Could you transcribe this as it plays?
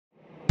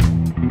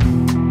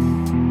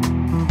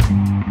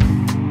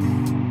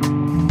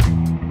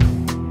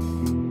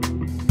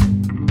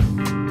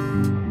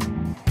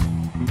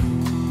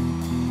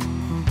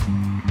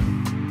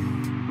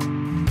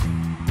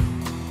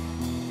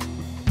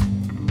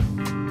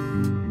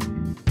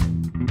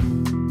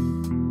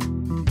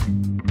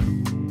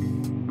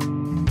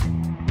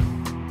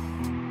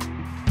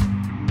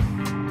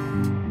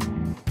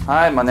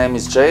Hi, my name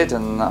is Jade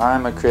and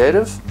I'm a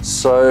creative.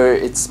 So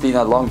it's been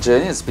a long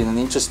journey, it's been an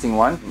interesting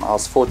one. I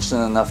was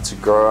fortunate enough to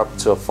grow up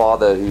to a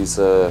father who's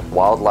a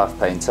wildlife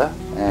painter,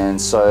 and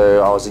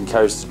so I was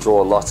encouraged to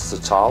draw a lot as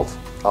a child.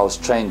 I was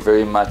trained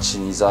very much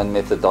in his own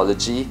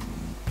methodology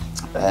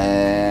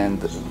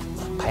and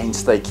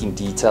painstaking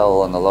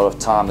detail and a lot of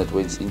time that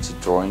went into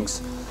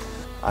drawings.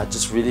 I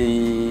just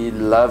really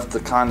loved the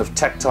kind of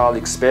tactile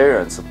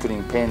experience of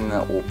putting pen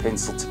or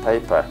pencil to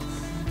paper.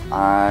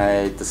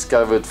 I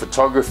discovered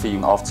photography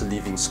after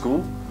leaving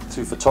school.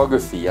 Through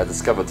photography, I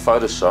discovered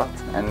Photoshop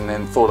and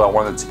then thought I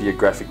wanted to be a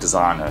graphic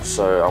designer,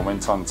 so I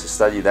went on to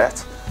study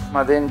that.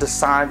 I then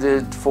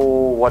decided,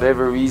 for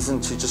whatever reason,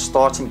 to just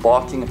start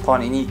embarking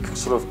upon any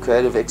sort of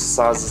creative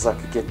exercises I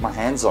could get my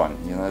hands on.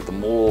 You know, the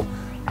more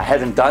I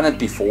hadn't done it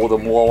before, the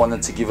more I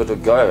wanted to give it a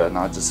go, and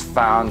I just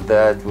found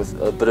that with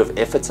a bit of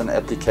effort and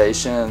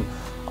application,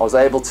 I was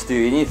able to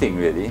do anything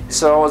really.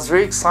 So I was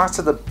very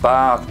excited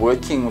about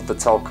working with the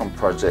Telkom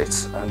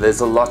project, and there's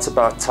a lot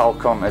about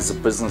Telkom as a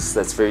business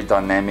that's very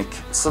dynamic.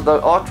 So the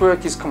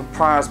artwork is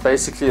comprised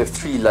basically of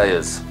 3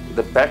 layers.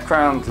 The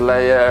background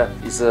layer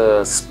is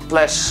a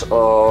splash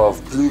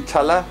of blue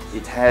color.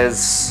 It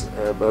has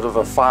a bit of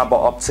a fiber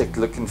optic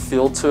look and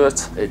feel to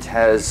it. It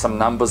has some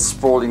numbers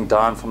sprawling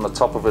down from the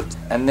top of it.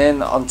 And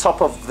then on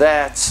top of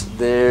that,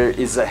 there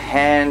is a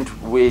hand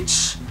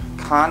which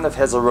kind of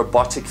has a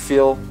robotic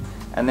feel.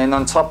 And then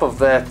on top of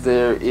that,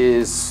 there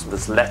is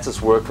this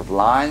lattice work of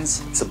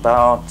lines. It's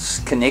about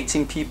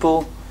connecting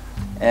people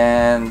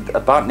and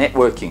about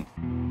networking.